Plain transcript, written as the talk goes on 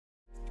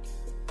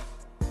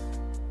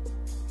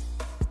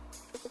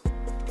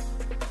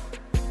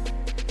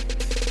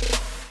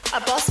A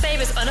boss babe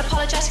is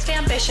unapologetically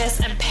ambitious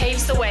and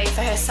paves the way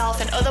for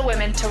herself and other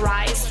women to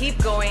rise. Keep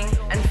going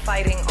and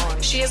fighting on.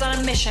 She is on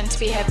a mission to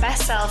be her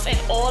best self in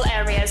all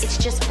areas. It's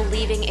just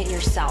believing in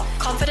yourself.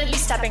 Confidently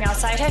stepping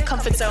outside her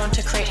comfort zone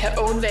to create her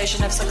own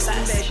version of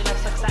success.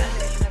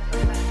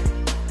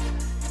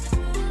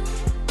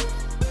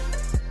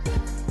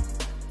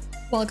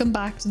 Welcome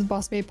back to the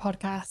Boss Babe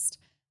podcast.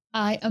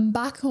 I am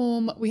back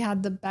home. We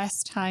had the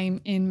best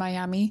time in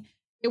Miami.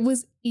 It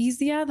was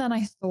easier than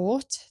I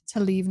thought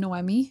to leave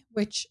Noemi,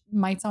 which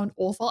might sound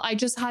awful. I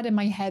just had in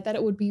my head that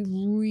it would be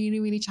really,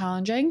 really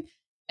challenging.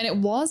 And it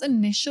was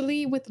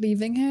initially with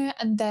leaving her.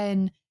 And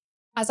then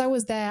as I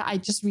was there, I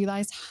just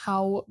realized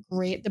how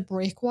great the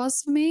break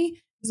was for me.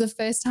 It was the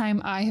first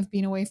time I have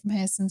been away from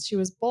her since she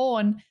was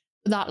born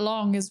for that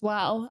long as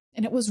well.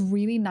 And it was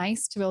really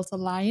nice to be able to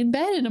lie in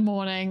bed in the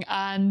morning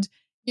and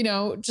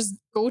just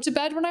go to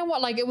bed when I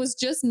want. Like, it was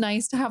just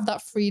nice to have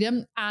that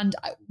freedom. And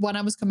when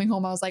I was coming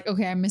home, I was like,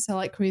 okay, I miss her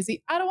like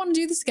crazy. I don't want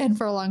to do this again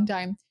for a long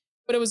time.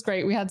 But it was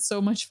great. We had so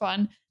much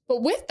fun.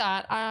 But with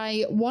that,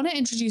 I want to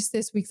introduce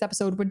this week's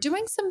episode. We're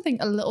doing something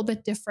a little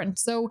bit different.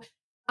 So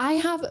I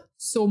have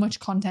so much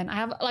content. I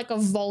have like a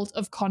vault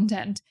of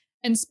content.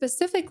 And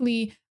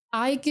specifically,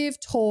 I give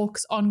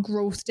talks on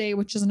Growth Day,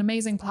 which is an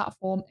amazing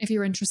platform. If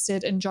you're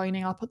interested in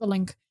joining, I'll put the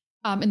link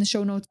in the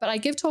show notes. But I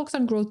give talks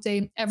on Growth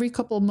Day every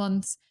couple of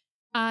months.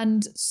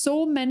 And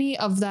so many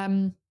of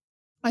them,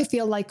 I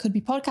feel like, could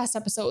be podcast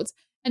episodes.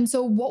 And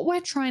so what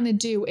we're trying to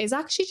do is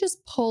actually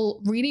just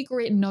pull really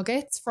great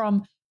nuggets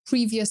from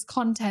previous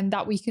content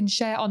that we can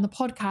share on the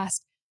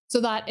podcast,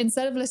 so that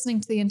instead of listening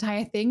to the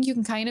entire thing, you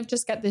can kind of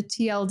just get the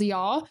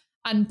TLDR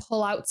and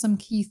pull out some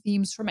key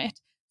themes from it.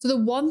 So the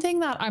one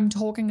thing that I'm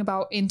talking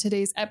about in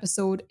today's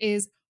episode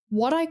is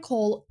what I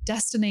call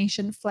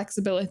destination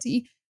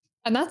flexibility.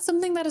 And that's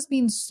something that has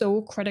been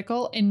so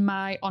critical in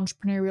my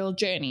entrepreneurial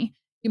journey.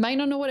 You might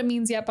not know what it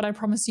means yet, but I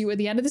promise you at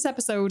the end of this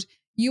episode,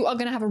 you are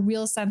going to have a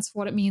real sense of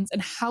what it means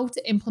and how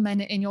to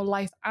implement it in your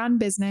life and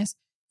business,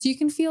 so you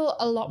can feel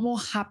a lot more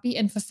happy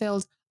and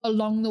fulfilled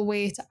along the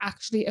way to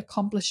actually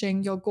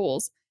accomplishing your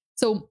goals.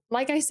 So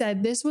like I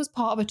said, this was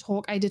part of a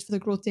talk I did for the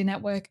Growth Day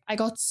Network. I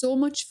got so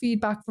much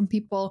feedback from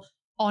people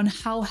on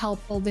how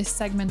helpful this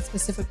segment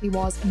specifically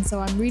was. And so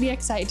I'm really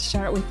excited to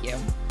share it with you.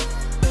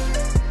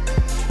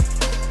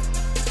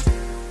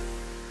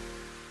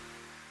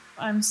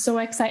 I'm so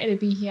excited to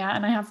be here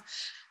and I have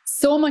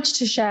so much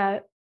to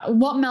share.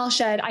 What Mel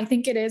shared, I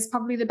think it is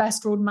probably the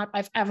best roadmap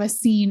I've ever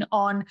seen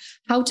on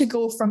how to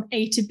go from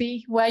A to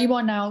B, where you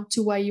are now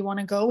to where you want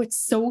to go. It's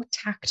so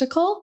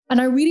tactical. And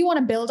I really want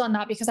to build on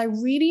that because I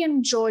really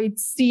enjoyed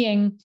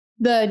seeing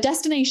the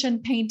destination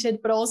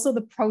painted, but also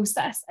the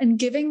process and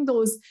giving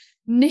those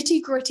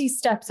nitty gritty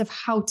steps of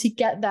how to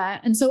get there.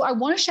 And so I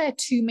want to share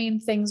two main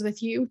things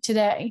with you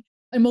today.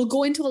 And we'll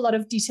go into a lot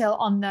of detail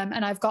on them.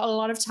 And I've got a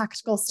lot of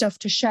tactical stuff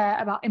to share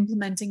about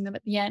implementing them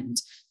at the end.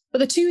 But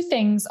the two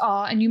things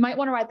are, and you might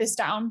want to write this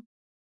down,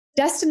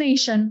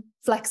 destination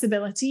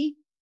flexibility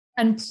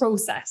and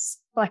process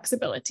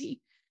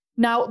flexibility.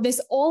 Now,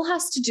 this all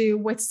has to do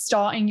with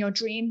starting your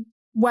dream,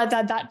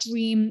 whether that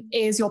dream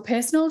is your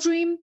personal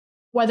dream,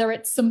 whether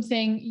it's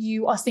something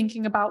you are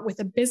thinking about with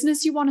a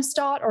business you want to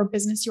start or a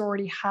business you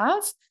already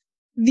have.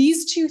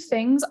 These two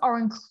things are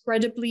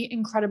incredibly,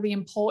 incredibly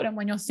important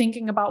when you're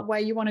thinking about where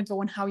you want to go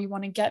and how you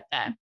want to get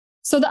there.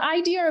 So the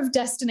idea of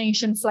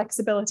destination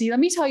flexibility, let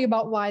me tell you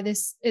about why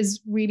this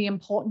is really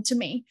important to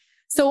me.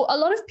 So a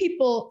lot of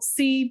people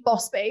see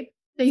Boss Babe,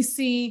 they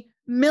see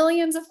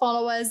millions of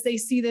followers, they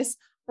see this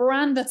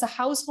brand that's a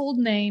household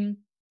name,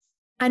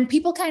 and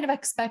people kind of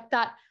expect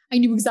that I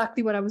knew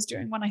exactly what I was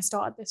doing when I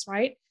started this,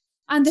 right?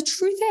 And the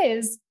truth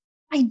is,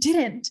 I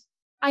didn't.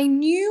 I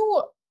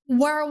knew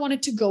where I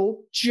wanted to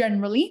go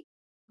generally.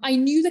 I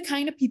knew the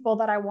kind of people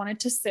that I wanted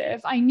to serve.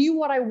 I knew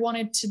what I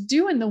wanted to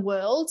do in the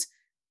world,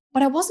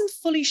 but I wasn't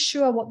fully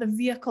sure what the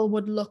vehicle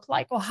would look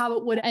like or how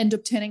it would end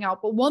up turning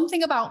out. But one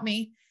thing about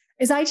me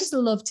is I just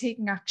love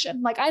taking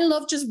action. Like, I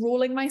love just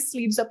rolling my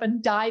sleeves up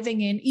and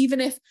diving in,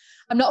 even if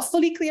I'm not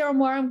fully clear on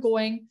where I'm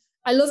going.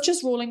 I love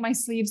just rolling my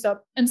sleeves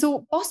up. And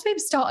so Boss Babe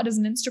started as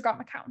an Instagram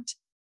account.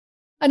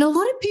 And a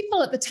lot of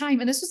people at the time,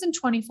 and this was in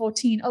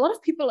 2014, a lot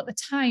of people at the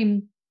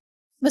time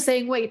were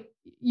saying, wait,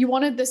 you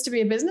wanted this to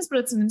be a business, but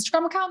it's an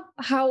Instagram account?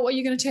 How are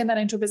you going to turn that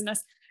into a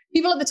business?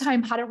 People at the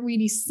time hadn't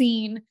really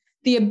seen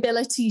the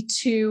ability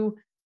to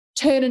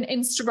turn an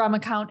Instagram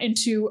account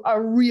into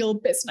a real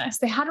business.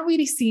 They hadn't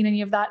really seen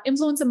any of that.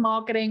 Influencer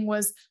marketing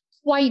was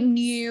quite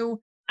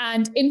new.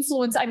 And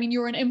influence, I mean, you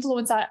were an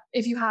influencer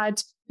if you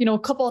had, a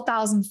couple of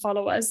thousand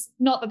followers.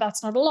 Not that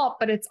that's not a lot,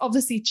 but it's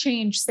obviously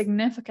changed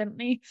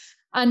significantly.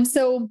 And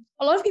so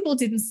a lot of people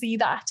didn't see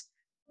that.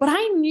 But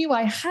I knew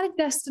I had a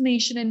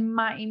destination in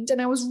mind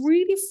and I was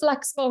really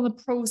flexible in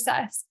the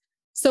process.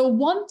 So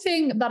one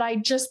thing that I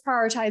just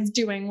prioritized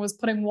doing was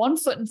putting one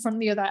foot in front of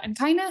the other and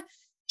kind of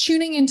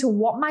tuning into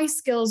what my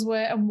skills were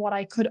and what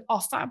I could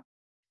offer.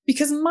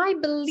 Because my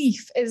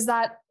belief is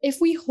that if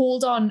we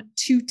hold on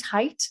too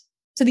tight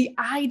to the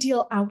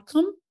ideal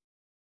outcome,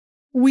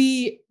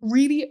 we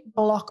really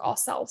block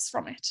ourselves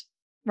from it.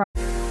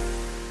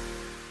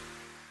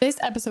 This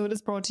episode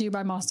is brought to you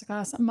by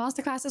Masterclass.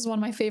 Masterclass is one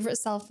of my favorite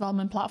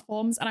self-development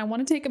platforms, and I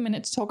want to take a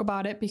minute to talk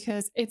about it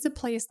because it's a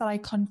place that I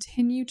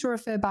continue to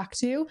refer back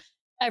to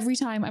every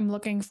time I'm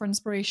looking for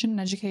inspiration and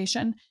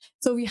education.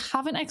 So if you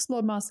haven't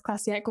explored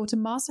Masterclass yet, go to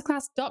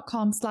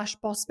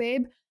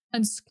masterclass.com/bossbabe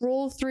and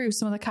scroll through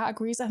some of the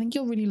categories. I think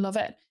you'll really love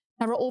it.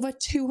 There are over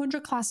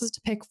 200 classes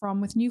to pick from,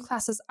 with new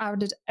classes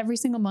added every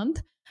single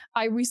month.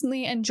 I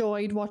recently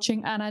enjoyed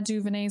watching Anna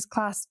DuVernay's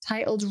class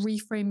titled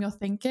Reframe Your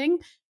Thinking.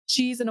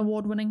 She's an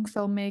award-winning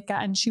filmmaker,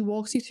 and she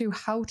walks you through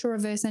how to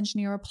reverse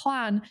engineer a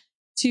plan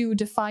to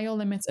defy your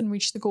limits and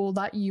reach the goal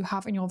that you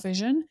have in your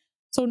vision.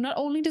 So not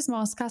only does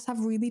Masterclass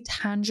have really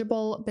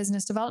tangible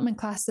business development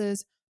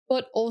classes,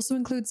 but also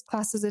includes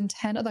classes in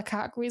 10 other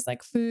categories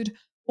like food,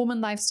 home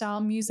and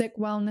lifestyle, music,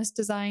 wellness,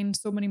 design,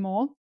 so many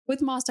more.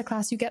 With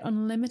Masterclass, you get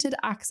unlimited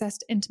access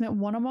to intimate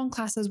one-on-one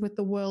classes with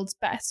the world's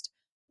best.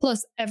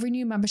 Plus, every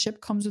new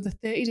membership comes with a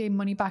 30-day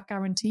money-back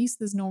guarantee, so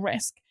there's no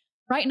risk.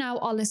 Right now,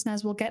 our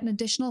listeners will get an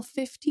additional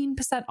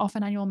 15% off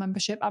an annual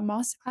membership at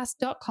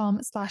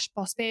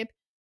masterclass.com/bossbabe.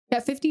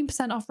 Get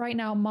 15% off right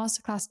now at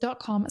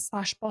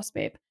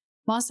masterclass.com/bossbabe.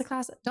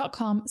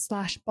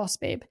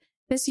 Masterclass.com/bossbabe.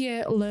 This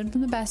year, learn from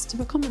the best to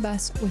become the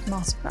best with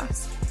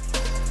Masterclass.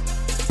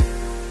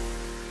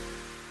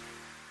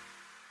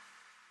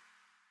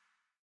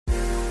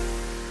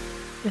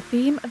 The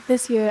theme of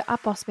this year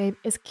at Boss Babe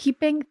is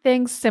keeping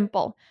things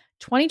simple.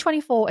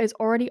 2024 is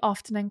already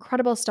off to an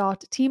incredible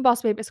start. Team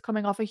Boss Babe is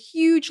coming off a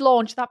huge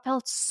launch that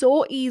felt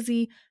so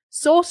easy,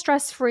 so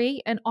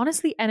stress-free, and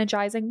honestly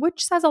energizing,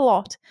 which says a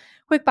lot.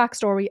 Quick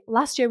backstory,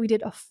 last year we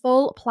did a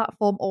full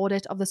platform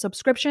audit of the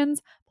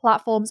subscriptions,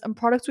 platforms, and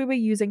products we were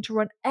using to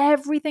run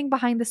everything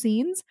behind the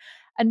scenes,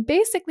 and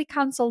basically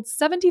cancelled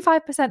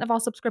 75% of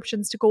our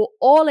subscriptions to go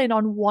all in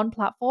on one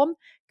platform,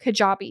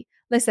 Kajabi.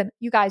 Listen,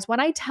 you guys, when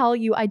I tell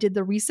you I did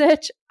the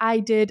research, I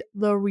did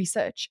the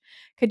research.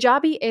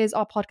 Kajabi is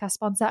our podcast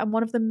sponsor and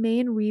one of the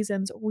main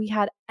reasons we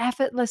had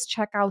effortless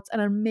checkouts and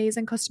an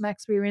amazing customer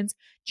experience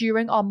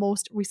during our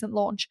most recent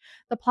launch.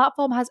 The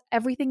platform has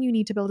everything you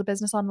need to build a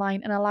business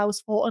online and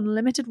allows for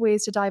unlimited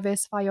ways to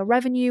diversify your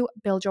revenue,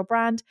 build your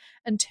brand,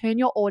 and turn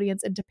your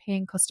audience into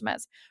paying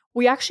customers.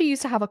 We actually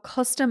used to have a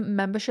custom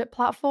membership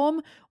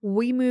platform.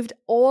 We moved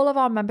all of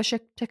our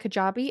membership to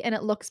Kajabi and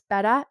it looks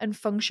better and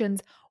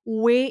functions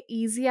way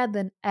easier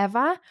than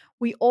ever.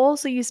 We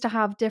also used to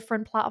have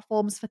different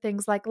platforms for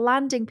things like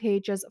landing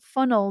pages,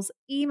 funnels,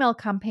 email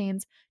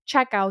campaigns,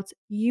 checkouts,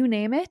 you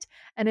name it.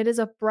 And it is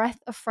a breath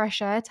of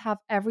fresh air to have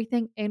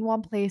everything in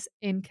one place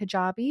in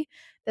Kajabi.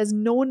 There's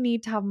no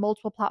need to have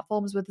multiple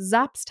platforms with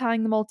Zaps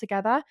tying them all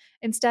together.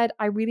 Instead,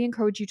 I really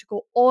encourage you to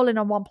go all in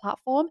on one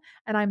platform,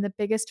 and I'm the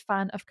biggest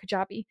fan of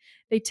Kajabi.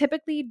 They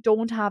typically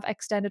don't have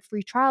extended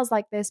free trials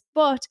like this,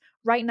 but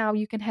right now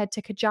you can head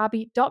to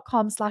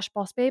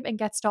kajabi.com/bossbabe and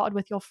get started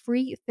with your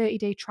free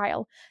 30-day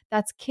trial.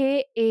 That's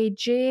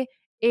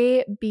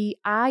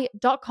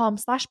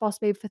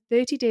kajabi.com/bossbabe for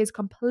 30 days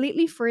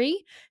completely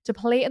free to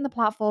play in the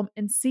platform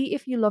and see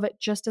if you love it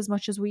just as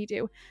much as we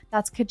do.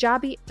 That's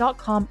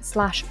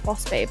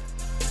kajabi.com/bossbabe.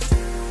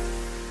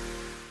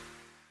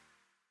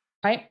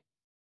 Right?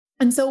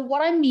 And so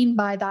what I mean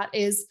by that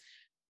is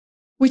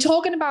we're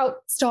talking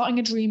about starting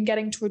a dream,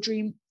 getting to a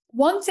dream.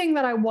 One thing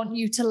that I want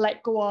you to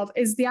let go of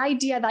is the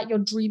idea that your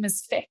dream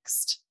is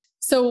fixed.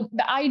 So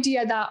the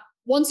idea that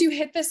once you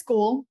hit this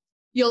goal,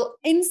 you'll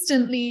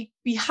instantly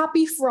be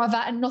happy forever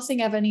and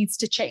nothing ever needs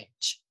to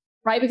change,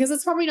 right? Because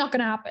it's probably not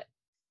going to happen.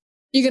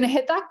 You're going to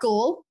hit that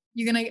goal,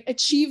 you're going to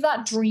achieve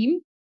that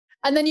dream,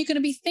 and then you're going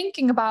to be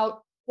thinking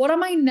about what are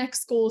my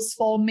next goals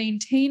for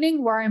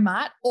maintaining where I'm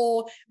at,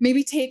 or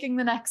maybe taking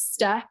the next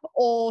step,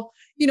 or,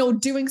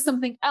 doing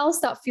something else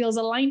that feels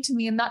aligned to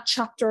me in that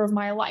chapter of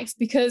my life,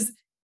 because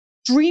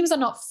dreams are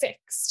not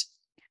fixed.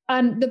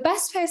 And the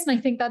best person I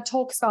think that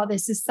talks about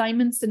this is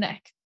Simon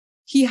Sinek.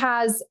 He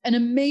has an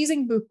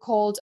amazing book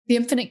called The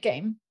Infinite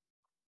Game,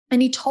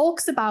 and he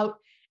talks about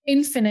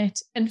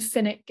infinite and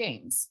finite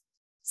games.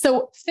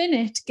 So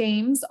finite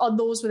games are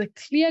those with a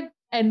clear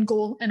end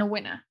goal and a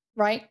winner,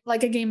 right?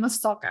 Like a game of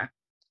soccer.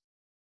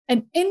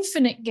 An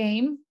infinite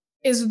game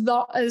is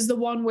the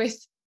one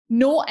with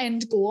no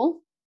end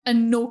goal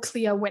and no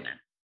clear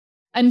winner.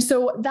 And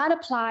so that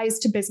applies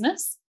to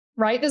business,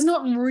 right? There's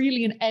not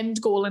really an end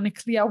goal and a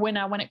clear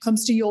winner when it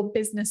comes to your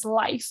business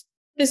life.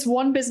 This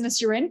one business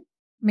you're in,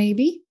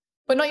 maybe,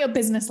 but not your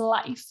business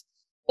life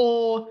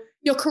or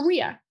your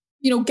career.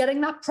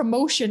 Getting that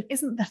promotion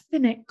isn't the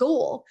finite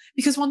goal,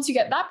 because once you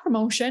get that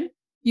promotion,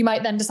 you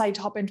might then decide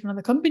to hop into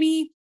another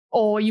company,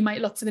 or you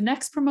might look for the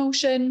next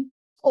promotion,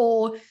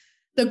 or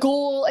the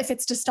goal, if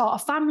it's to start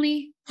a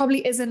family,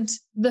 probably isn't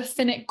the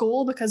finite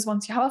goal, because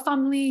once you have a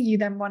family, you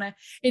then want to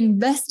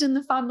invest in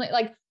the family.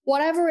 Like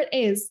whatever it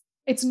is,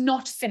 it's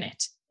not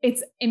finite,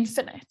 it's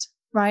infinite,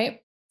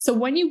 right? So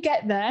when you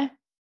get there,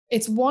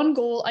 it's one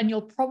goal and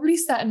you'll probably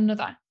set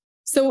another.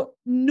 So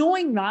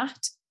knowing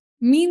that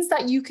means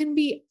that you can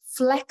be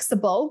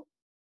flexible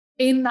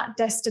in that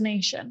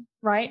destination,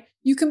 right?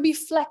 You can be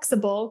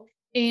flexible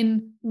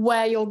in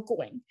where you're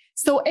going.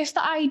 So if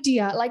the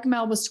idea, like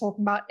Mel was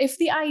talking about, if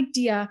the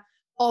idea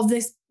of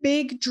this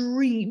big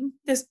dream,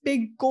 this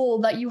big goal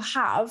that you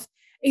have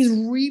is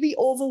really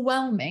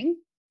overwhelming,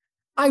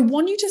 I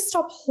want you to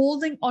stop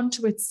holding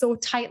onto it so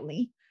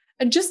tightly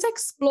and just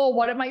explore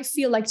what it might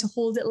feel like to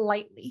hold it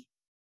lightly.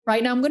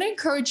 Right now, I'm going to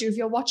encourage you, if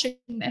you're watching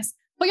this,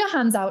 put your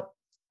hands out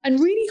and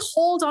really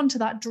hold on to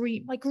that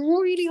dream, like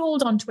really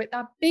hold on to it,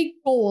 that big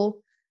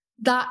goal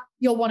that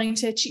you're wanting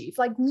to achieve,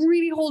 like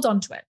really hold on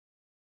to it.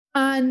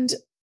 And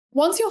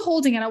once you're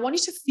holding it, I want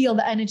you to feel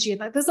the energy.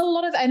 Like there's a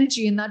lot of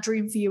energy in that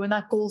dream for you and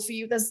that goal for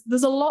you. There's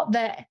a lot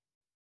there.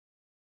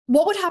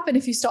 What would happen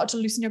if you start to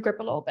loosen your grip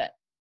a little bit?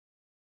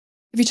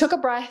 If you took a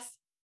breath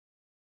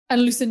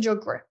and loosened your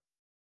grip,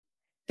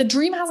 the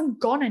dream hasn't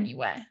gone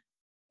anywhere.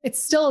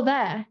 It's still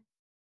there,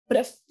 but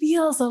it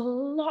feels a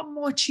lot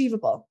more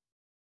achievable,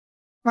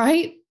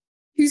 right?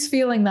 Who's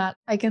feeling that?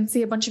 I can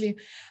see a bunch of you.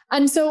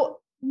 And so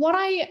what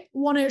I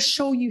want to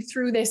show you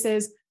through this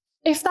is,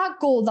 if that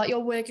goal that you're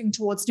working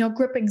towards and you're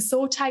gripping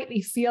so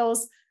tightly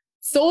feels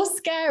so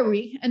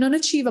scary and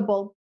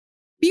unachievable,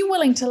 be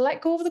willing to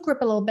let go of the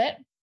grip a little bit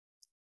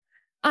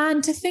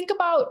and to think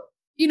about,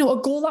 a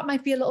goal that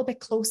might be a little bit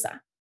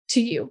closer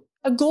to you,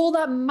 a goal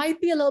that might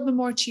be a little bit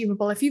more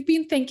achievable. If you've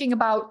been thinking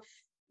about,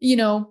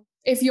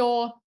 if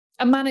you're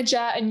a manager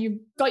and you've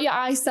got your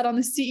eyes set on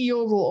the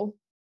CEO role,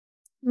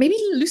 maybe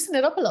loosen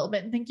it up a little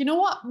bit and think, you know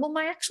what? Well,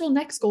 my actual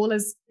next goal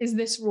is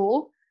this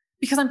role,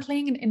 because I'm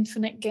playing an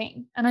infinite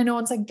game. And I know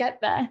once I get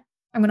there,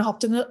 I'm going to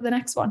hop to the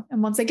next one.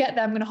 And once I get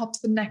there, I'm going to hop to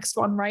the next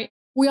one, right?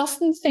 We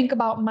often think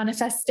about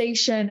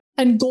manifestation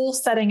and goal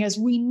setting as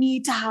we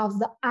need to have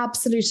the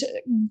absolute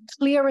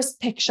clearest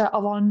picture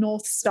of our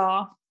North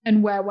Star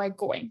and where we're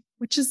going,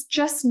 which is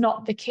just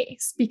not the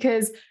case,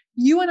 because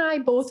you and I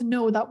both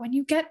know that when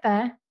you get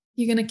there,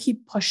 you're going to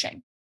keep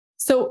pushing.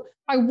 So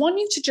I want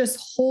you to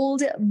just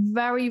hold it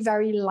very,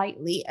 very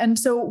lightly. And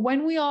so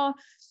when we are,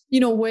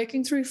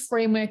 working through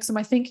frameworks and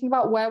we're thinking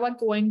about where we're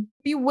going,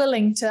 be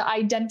willing to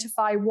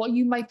identify what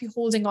you might be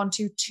holding on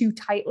to too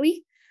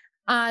tightly,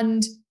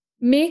 and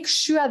make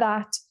sure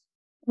that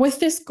with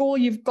this goal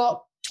you've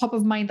got top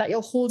of mind that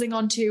you're holding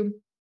on to,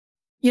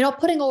 you're not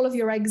putting all of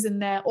your eggs in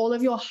there, all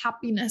of your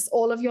happiness,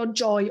 all of your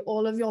joy,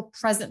 all of your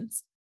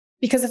presence.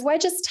 Because if we're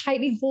just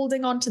tightly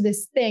holding on to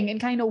this thing and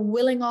kind of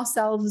willing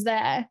ourselves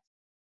there,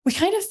 we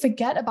kind of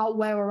forget about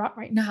where we're at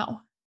right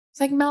now.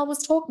 It's like Mel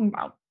was talking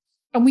about.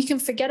 And we can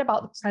forget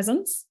about the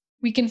presence.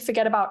 We can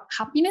forget about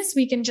happiness.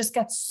 We can just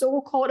get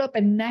so caught up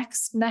in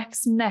next,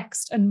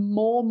 and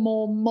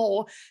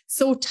more,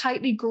 so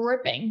tightly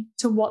gripping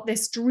to what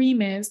this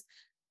dream is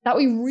that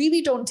we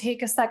really don't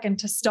take a second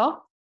to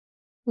stop,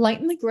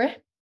 lighten the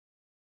grip,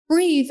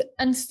 breathe,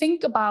 and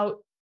think about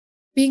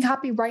being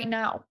happy right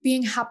now,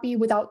 being happy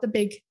without the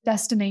big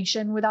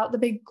destination, without the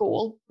big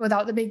goal,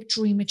 without the big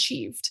dream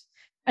achieved.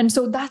 And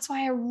so that's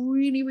why I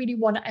really, really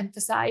want to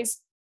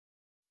emphasize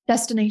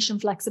destination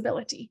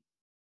flexibility.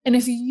 And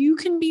if you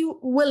can be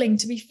willing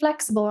to be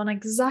flexible on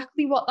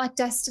exactly what that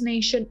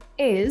destination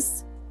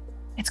is,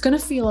 it's going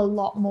to feel a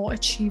lot more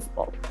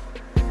achievable.